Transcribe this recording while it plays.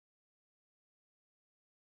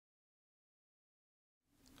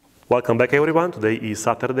Welcome back, everyone. Today is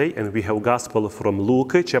Saturday, and we have Gospel from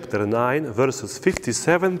Luke, chapter 9, verses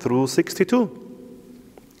 57 through 62.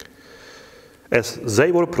 As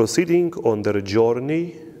they were proceeding on their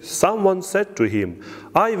journey, someone said to him,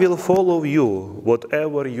 "I will follow you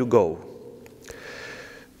wherever you go."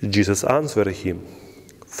 Jesus answered him,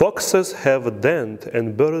 "Foxes have dens,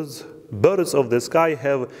 and birds of the sky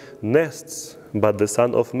have nests, but the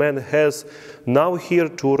Son of Man has now here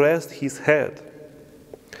to rest his head."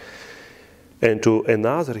 And to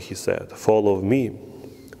another he said, "Follow me."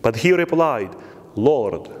 But he replied,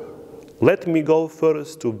 "Lord, let me go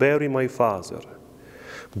first to bury my father."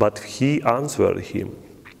 But he answered him,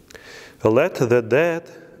 "Let the dead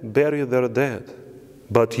bury their dead,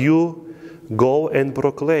 but you go and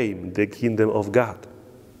proclaim the kingdom of God."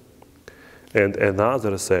 And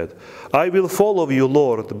another said, "I will follow you,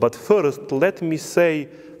 Lord, but first let me say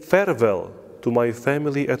farewell to my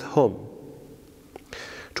family at home."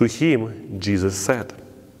 To him Jesus said,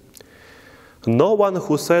 "No one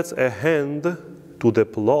who sets a hand to the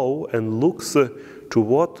plow and looks to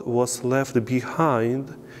what was left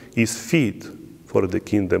behind is fit for the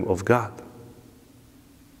kingdom of God."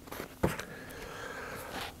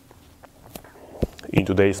 In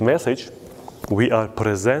today's message, we are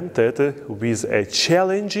presented with a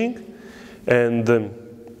challenging and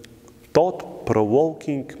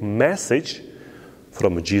thought-provoking message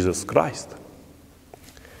from Jesus Christ.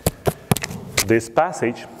 This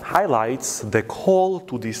passage highlights the call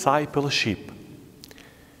to discipleship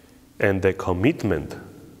and the commitment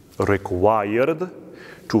required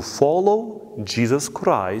to follow Jesus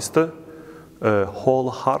Christ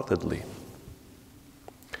wholeheartedly.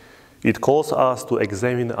 It calls us to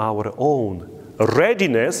examine our own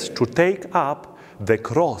readiness to take up the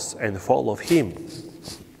cross and follow Him.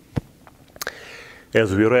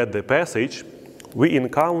 As we read the passage, we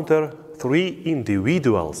encounter three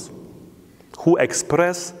individuals who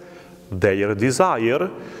express their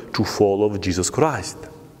desire to follow Jesus Christ.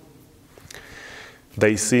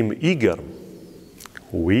 They seem eager,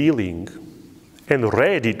 willing, and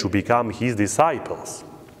ready to become His disciples.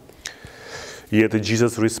 Yet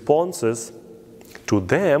Jesus' responses to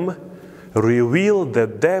them reveal the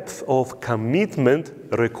depth of commitment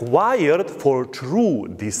required for true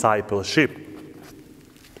discipleship.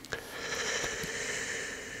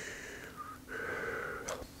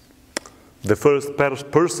 The first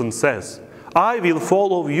person says, "I will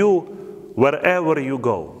follow you wherever you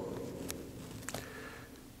go."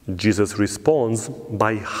 Jesus responds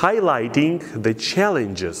by highlighting the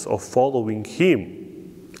challenges of following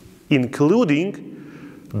Him, including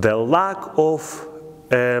the lack of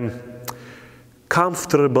a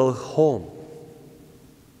comfortable home.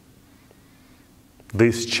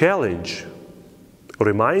 This challenge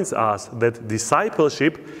reminds us that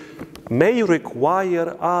discipleship may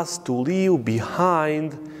require us to leave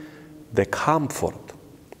behind the comfort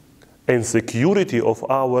and security of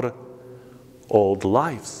our old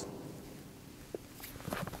lives.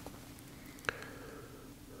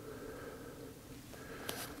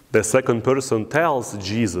 The second person tells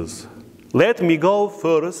Jesus, "Let me go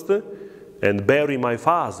first and bury my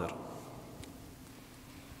father."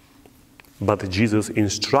 But Jesus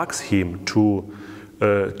instructs him to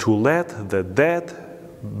let the dead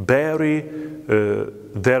bury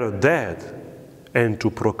their dead and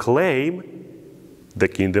to proclaim the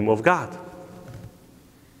kingdom of God.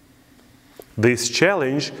 This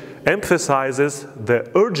challenge emphasizes the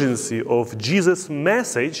urgency of Jesus'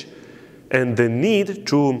 message and the need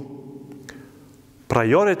to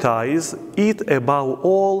prioritize it above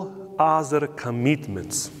all other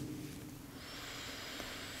commitments.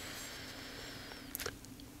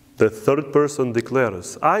 The third person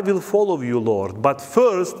declares, "I will follow you, Lord, but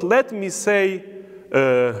first let me say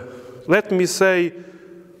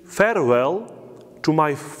farewell to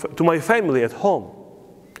my family at home."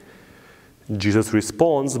 Jesus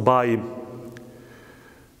responds by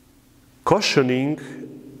cautioning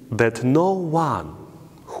that no one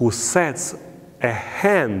who sets a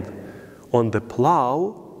hand on the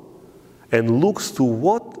plow and looks to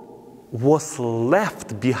what was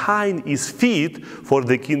left behind is fit for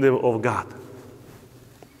the kingdom of God.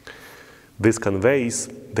 This conveys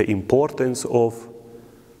the importance of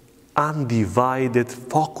undivided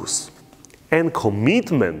focus and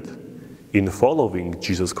commitment in following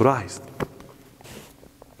Jesus Christ.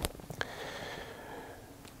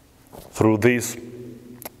 Through these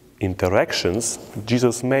interactions,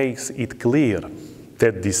 Jesus makes it clear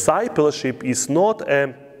that discipleship is not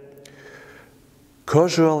a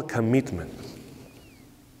casual commitment.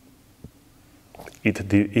 It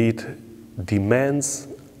demands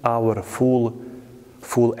our full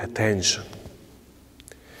attention.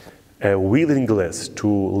 a willingness to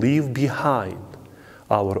leave behind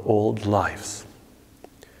our old lives,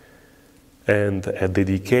 and a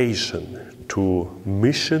dedication to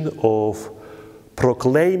mission of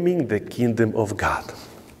proclaiming the kingdom of God.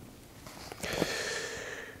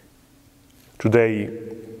 Today,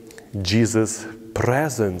 Jesus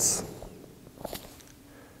presents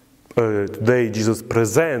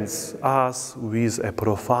us with a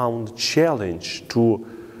profound challenge to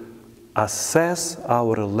assess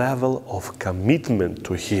our level of commitment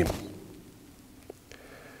to Him.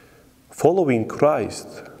 Following Christ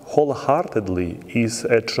wholeheartedly is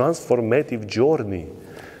a transformative journey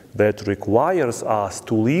that requires us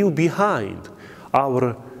to leave behind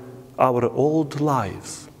our old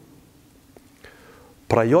lives,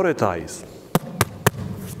 prioritize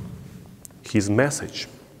His message,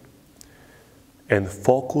 and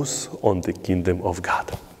focus on the kingdom of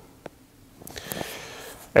God.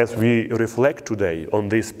 As we reflect today on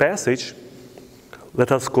this passage,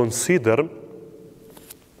 let us consider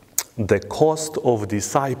the cost of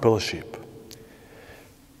discipleship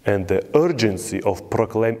and the urgency of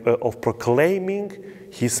proclaiming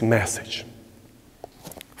His message,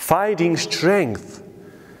 finding strength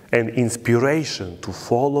and inspiration to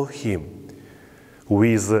follow Him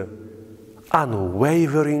with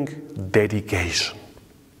unwavering dedication.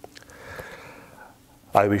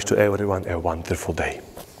 I wish to everyone a wonderful day.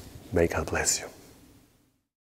 May God bless you.